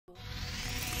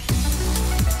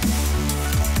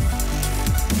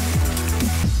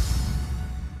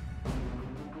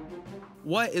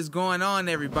What is going on,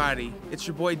 everybody? It's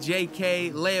your boy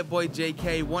JK, LayupBoy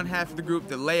JK, one half of the group,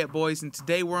 the LayupBoyz, and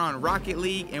today we're on Rocket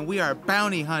League and we are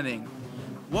bounty hunting.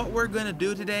 What we're gonna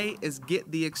do today is get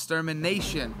the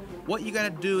extermination. What you gotta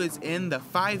do is in the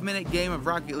 5-minute game of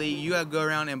Rocket League, you gotta go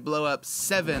around and blow up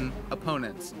 7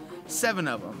 opponents. 7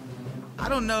 of them. I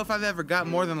don't know if I've ever got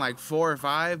more than like 4 or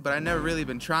 5, but I've never really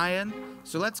been trying.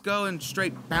 So let's go and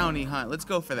straight bounty hunt. Let's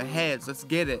go for the heads. Let's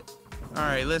get it.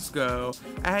 Alright, let's go.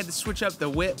 I had to switch up the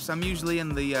whips. I'm usually in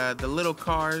the little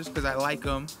cars because I like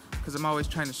them, because I'm always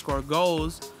trying to score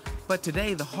goals. But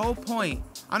today, the whole point,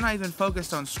 I'm not even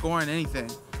focused on scoring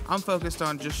anything. I'm focused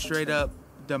on just straight up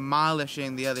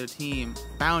demolishing the other team.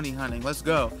 Bounty hunting. Let's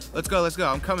go. Let's go. Let's go.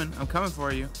 I'm coming. I'm coming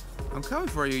for you. I'm coming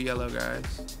for you, yellow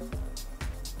guys.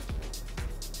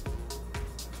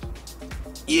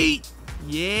 Yeet!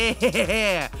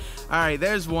 Yeah! Alright,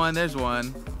 there's one. There's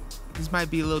one. This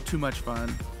might be a little too much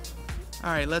fun.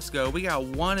 Alright, let's go. We got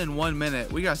 1 in 1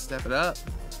 minute. We gotta step it up.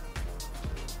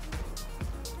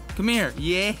 Come here.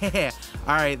 Yeah!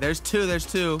 Alright, there's 2. There's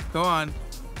 2. Go on.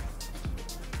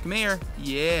 Come here.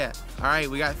 Yeah. Alright,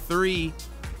 we got 3.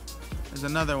 There's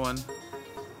another one.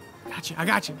 Gotcha. I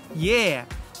got you. Yeah!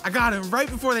 I got him right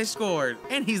before they scored.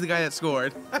 And he's the guy that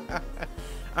scored.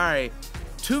 Alright.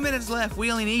 2 minutes left.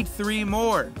 We only need 3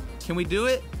 more. Can we do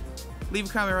it? Leave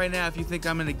a comment right now if you think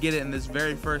I'm gonna get it in this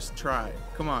very first try.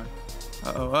 Come on.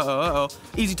 Uh-oh, uh-oh, uh-oh.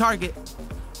 Easy target.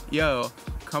 Yo,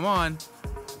 come on.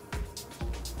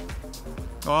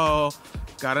 Oh,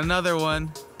 got another one.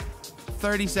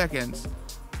 30 seconds.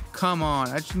 Come on,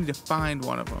 I just need to find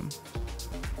one of them.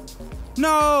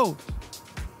 No!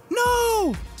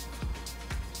 No!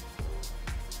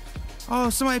 Oh,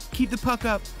 somebody keep the puck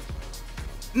up.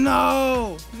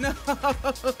 No! No!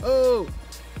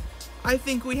 I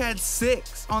think we had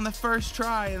 6 on the first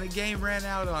try and the game ran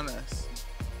out on us.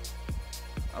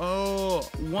 Oh,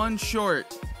 1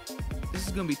 short. This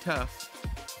is gonna be tough.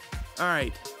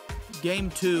 Alright, game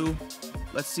 2.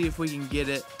 Let's see if we can get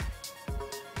it.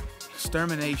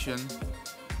 Extermination.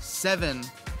 7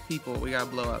 people we gotta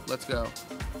blow up. Let's go.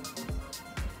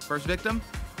 First victim.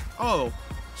 Oh,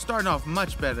 starting off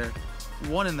much better.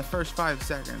 1 in the first 5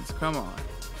 seconds. Come on.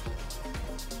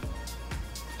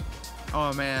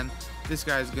 Oh man. This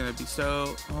guy's gonna be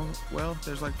so... Oh, well,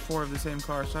 there's like 4 of the same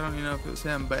car, so I don't even know if it was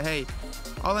him. But hey,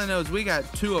 all I know is we got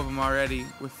 2 of them already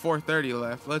with 4:30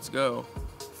 left. Let's go.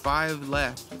 5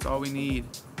 left. That's all we need.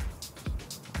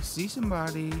 I see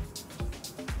somebody.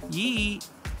 Yeet.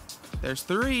 There's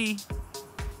 3.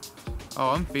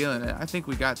 Oh, I'm feeling it. I think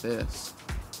we got this.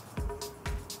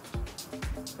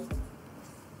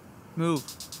 Move.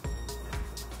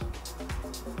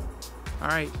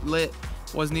 Alright, lit.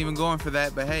 Wasn't even going for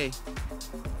that, but hey.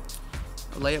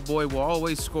 A layup boy will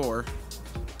always score.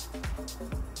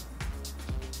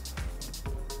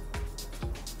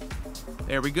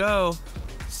 There we go.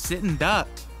 Sitting duck.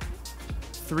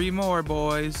 3 more,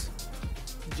 boys.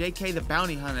 JK the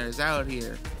bounty hunter is out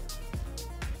here.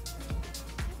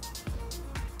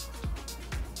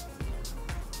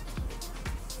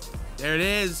 There it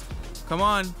is. Come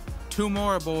on. 2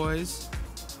 more, boys.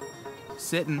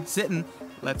 Sitting, sitting.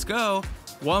 Let's go.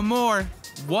 1 more.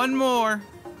 1 more.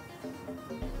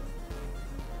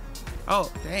 Oh,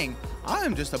 dang. I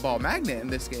am just a ball magnet in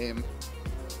this game.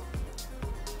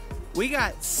 We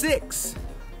got 6.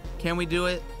 Can we do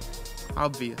it?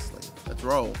 Obviously. Let's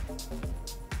roll.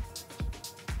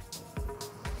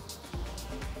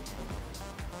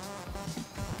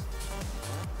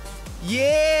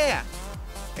 Yeah!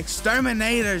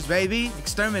 Exterminators, baby.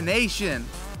 Extermination.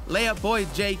 LayupBoy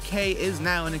JK is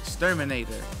now an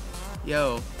exterminator.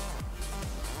 Yo.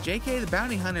 JK the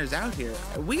bounty hunter is out here.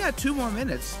 We got 2 more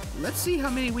minutes. Let's see how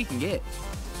many we can get.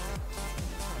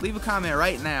 Leave a comment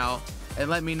right now and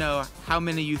let me know how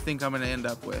many you think I'm going to end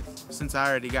up with, since I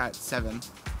already got 7.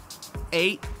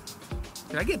 8.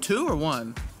 Did I get 2 or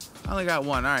 1? I only got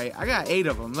 1. Alright, I got 8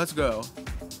 of them. Let's go.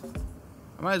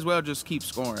 I might as well just keep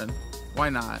scoring. Why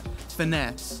not?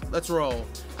 Finesse. Let's roll.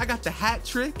 I got the hat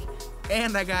trick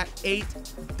and I got 8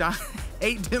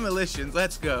 demolitions.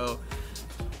 Let's go.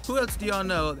 Who else do y'all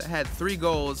know that had 3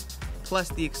 goals plus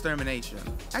the extermination?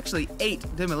 Actually,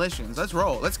 8 demolitions. Let's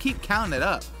roll. Let's keep counting it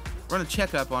up. Run a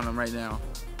checkup on them right now.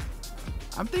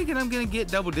 I'm thinking I'm going to get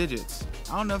double digits.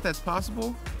 I don't know if that's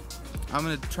possible. I'm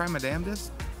going to try my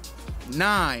damnedest.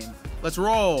 9. Let's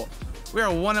roll. We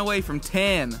are 1 away from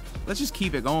 10. Let's just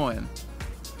keep it going.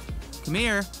 Come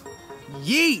here.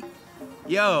 Yeet.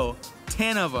 Yo,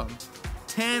 10 of them.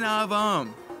 10 of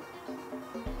them.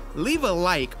 Leave a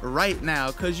like right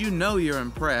now because you know you're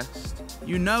impressed.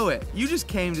 You know it. You just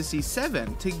came to see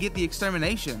 7 to get the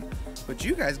extermination. But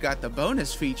you guys got the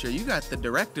bonus feature. You got the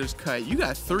director's cut. You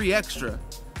got 3 extra.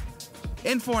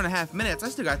 In 4.5 minutes, I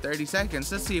still got 30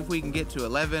 seconds. Let's see if we can get to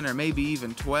 11 or maybe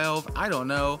even 12. I don't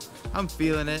know. I'm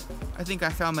feeling it. I think I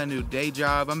found my new day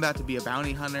job. I'm about to be a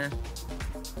bounty hunter.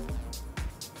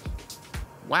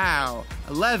 Wow,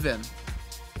 11.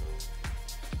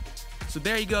 So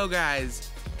there you go,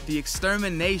 guys. The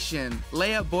extermination.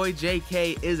 LayupBoy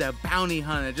JK is a bounty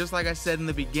hunter, just like I said in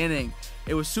the beginning.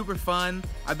 It was super fun.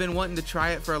 I've been wanting to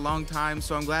try it for a long time,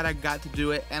 so I'm glad I got to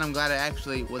do it, and I'm glad I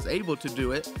actually was able to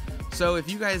do it. So if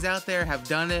you guys out there have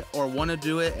done it or want to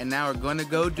do it and now are going to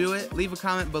go do it, leave a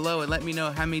comment below and let me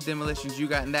know how many demolitions you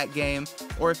got in that game,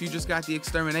 or if you just got the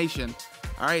extermination.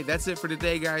 Alright, that's it for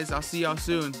today, guys. I'll see y'all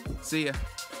soon. See ya.